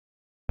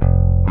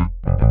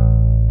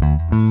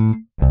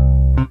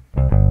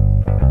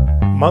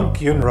Monk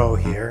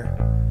Yunrou here.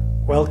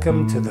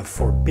 Welcome to the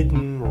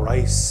Forbidden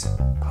Rice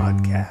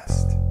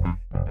podcast.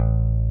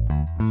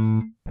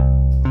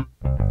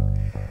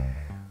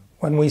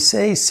 When we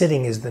say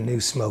sitting is the new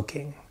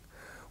smoking,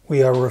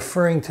 we are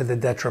referring to the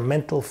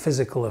detrimental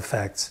physical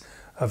effects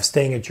of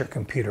staying at your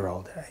computer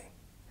all day.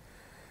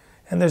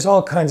 And there's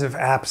all kinds of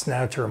apps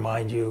now to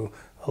remind you,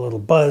 a little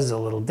buzz, a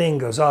little ding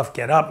goes off,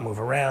 get up, move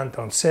around,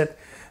 don't sit.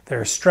 There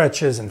are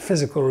stretches and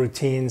physical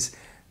routines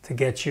to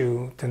get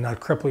you to not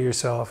cripple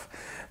yourself.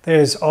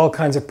 There's all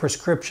kinds of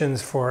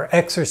prescriptions for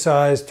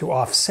exercise to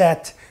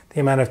offset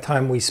the amount of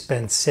time we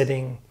spend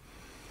sitting.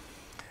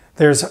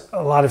 There's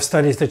a lot of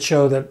studies that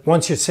show that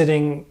once you're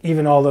sitting,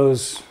 even all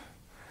those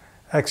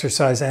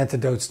exercise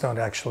antidotes don't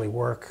actually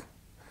work.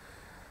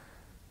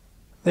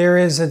 There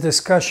is a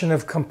discussion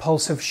of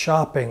compulsive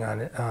shopping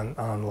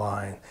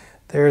online.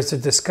 There is a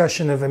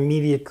discussion of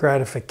immediate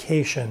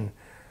gratification,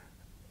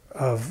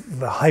 of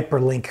the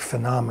hyperlink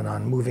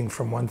phenomenon, moving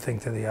from one thing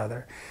to the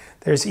other.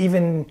 There's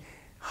even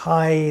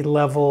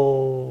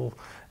high-level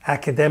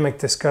academic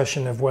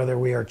discussion of whether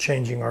we are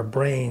changing our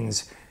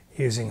brains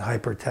using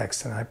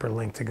hypertext and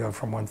hyperlink to go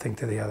from one thing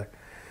to the other.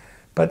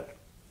 But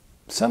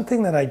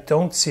something that I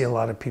don't see a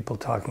lot of people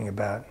talking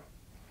about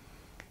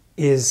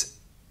is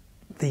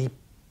the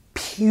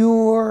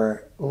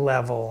pure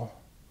level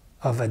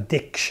of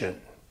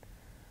addiction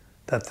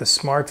that the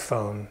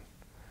smartphone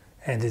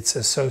and its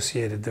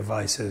associated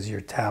devices,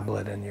 your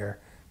tablet and your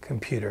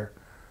computer,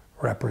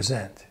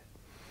 represent.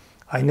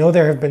 I know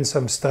there have been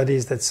some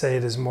studies that say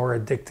it is more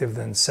addictive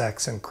than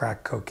sex and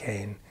crack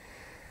cocaine.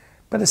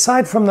 But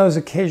aside from those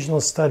occasional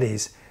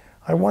studies,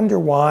 I wonder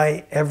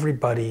why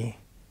everybody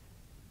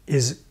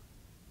is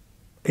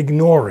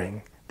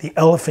ignoring the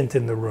elephant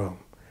in the room,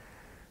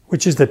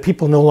 which is that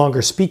people no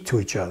longer speak to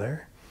each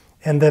other,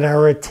 and that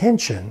our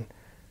attention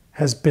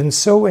has been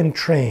so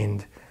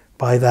entrained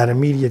by that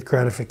immediate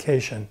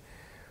gratification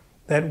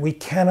that we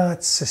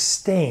cannot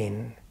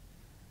sustain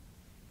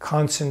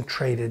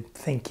concentrated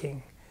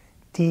thinking,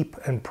 deep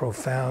and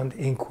profound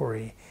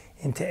inquiry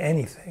into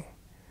anything.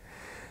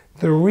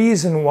 The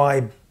reason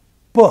why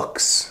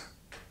books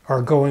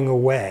are going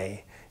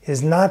away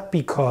is not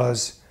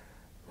because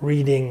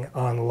reading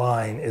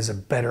online is a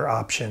better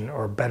option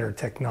or better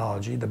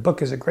technology. The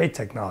book is a great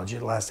technology.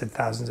 It lasted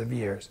thousands of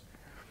years.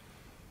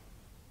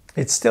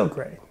 It's still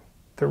great.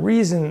 The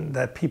reason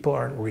that people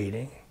aren't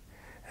reading,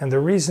 and the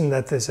reason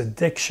that this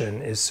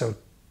addiction is so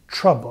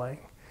troubling,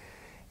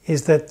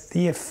 is that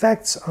the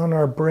effects on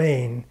our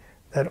brain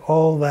that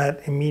all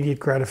that immediate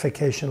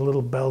gratification,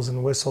 little bells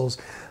and whistles,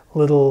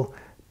 little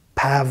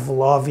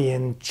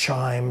Pavlovian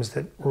chimes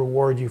that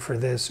reward you for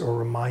this or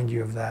remind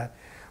you of that,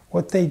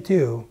 what they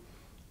do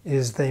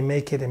is they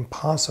make it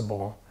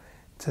impossible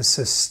to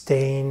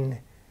sustain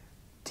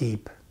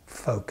deep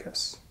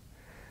focus.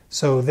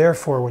 So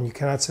therefore, when you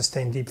cannot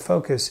sustain deep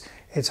focus,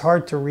 it's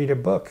hard to read a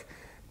book,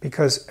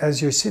 because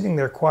as you're sitting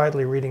there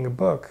quietly reading a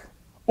book,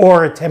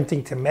 or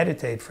attempting to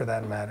meditate for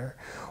that matter,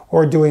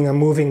 or doing a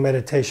moving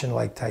meditation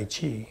like Tai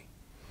Chi,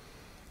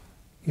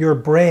 your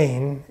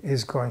brain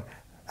is going,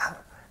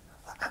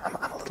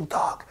 I'm a little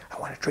dog, I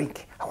want to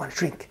drink, I want a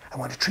drink, I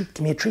want a treat,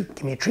 give me a treat,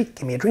 give me a treat,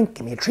 give me a drink,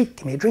 give me a treat,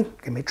 give me a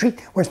drink, give me a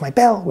treat, where's my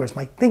bell, where's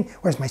my thing,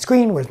 where's my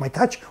screen, where's my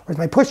touch, where's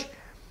my push?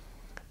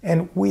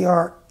 And we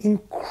are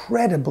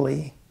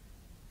incredibly,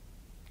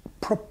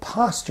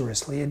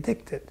 preposterously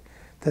addicted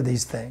to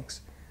these things.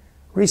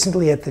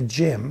 Recently at the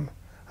gym,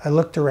 I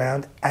looked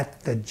around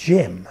at the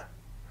gym.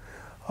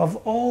 Of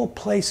all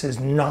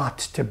places not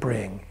to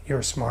bring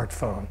your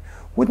smartphone,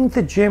 wouldn't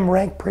the gym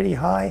rank pretty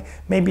high,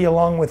 maybe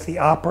along with the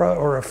opera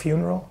or a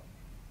funeral?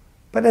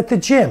 But at the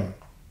gym,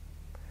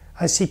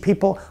 I see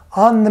people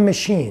on the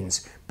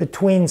machines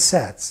between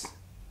sets.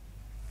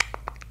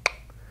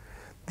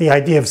 The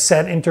idea of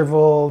set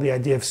interval, the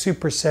idea of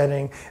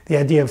supersetting, the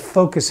idea of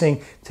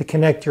focusing to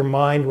connect your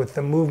mind with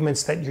the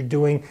movements that you're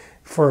doing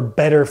for a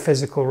better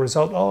physical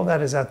result, all of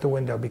that is out the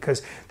window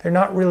because they're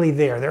not really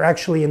there. They're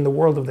actually in the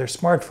world of their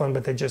smartphone,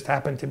 but they just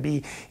happen to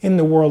be in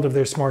the world of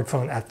their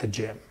smartphone at the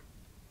gym.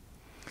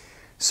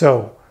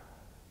 So,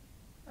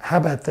 how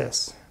about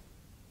this?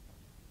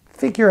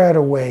 Figure out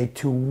a way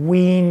to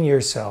wean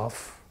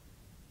yourself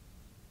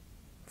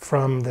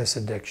from this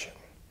addiction.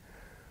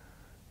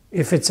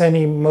 If it's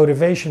any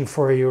motivation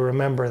for you,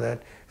 remember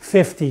that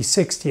 50,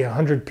 60,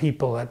 100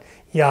 people at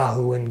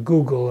Yahoo and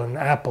Google and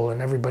Apple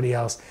and everybody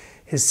else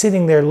is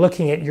sitting there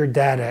looking at your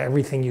data,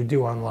 everything you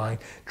do online,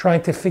 trying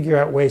to figure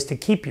out ways to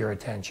keep your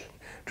attention,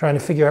 trying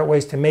to figure out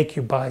ways to make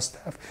you buy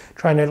stuff,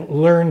 trying to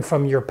learn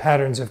from your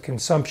patterns of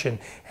consumption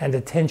and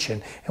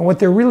attention. And what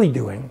they're really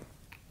doing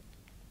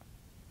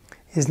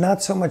is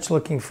not so much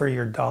looking for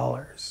your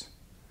dollars.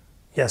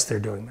 Yes, they're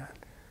doing that.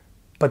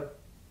 But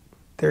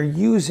they're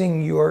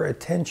using your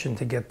attention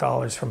to get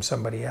dollars from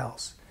somebody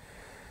else.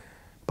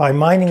 By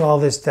mining all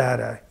this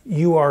data,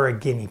 you are a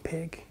guinea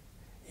pig.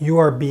 You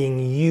are being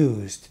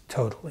used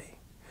totally.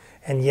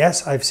 And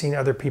yes, I've seen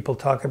other people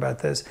talk about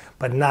this,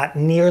 but not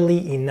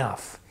nearly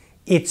enough.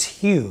 It's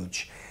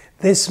huge.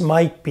 This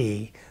might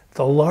be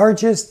the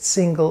largest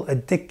single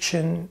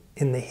addiction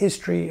in the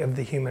history of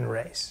the human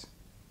race.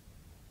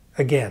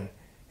 Again,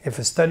 if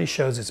a study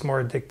shows it's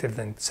more addictive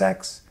than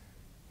sex,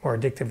 more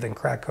addictive than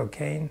crack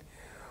cocaine,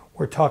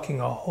 we're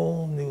talking a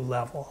whole new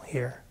level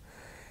here.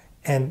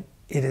 And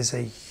it is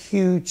a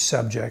huge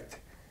subject.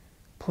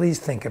 Please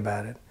think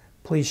about it.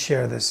 Please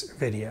share this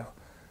video.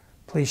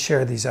 Please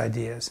share these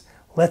ideas.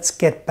 Let's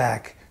get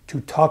back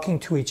to talking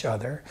to each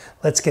other.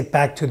 Let's get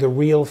back to the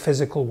real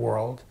physical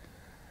world.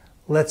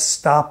 Let's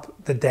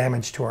stop the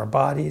damage to our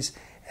bodies,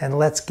 and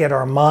let's get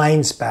our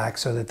minds back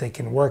so that they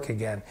can work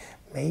again.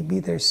 Maybe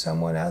there's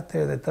someone out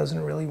there that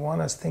doesn't really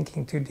want us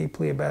thinking too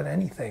deeply about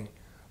anything.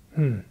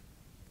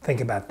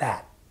 Think about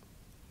that.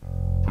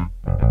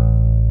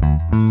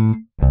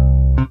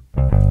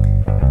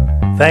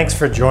 Thanks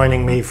for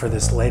joining me for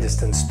this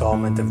latest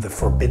installment of the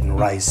Forbidden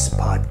Rice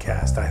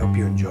podcast. I hope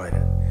you enjoyed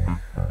it.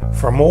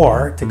 For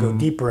more, to go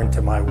deeper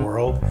into my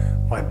world,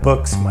 my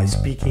books, my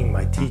speaking,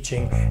 my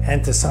teaching,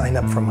 and to sign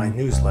up for my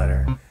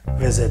newsletter,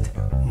 visit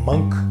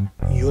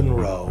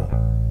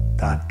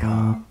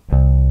monkyunrou.com.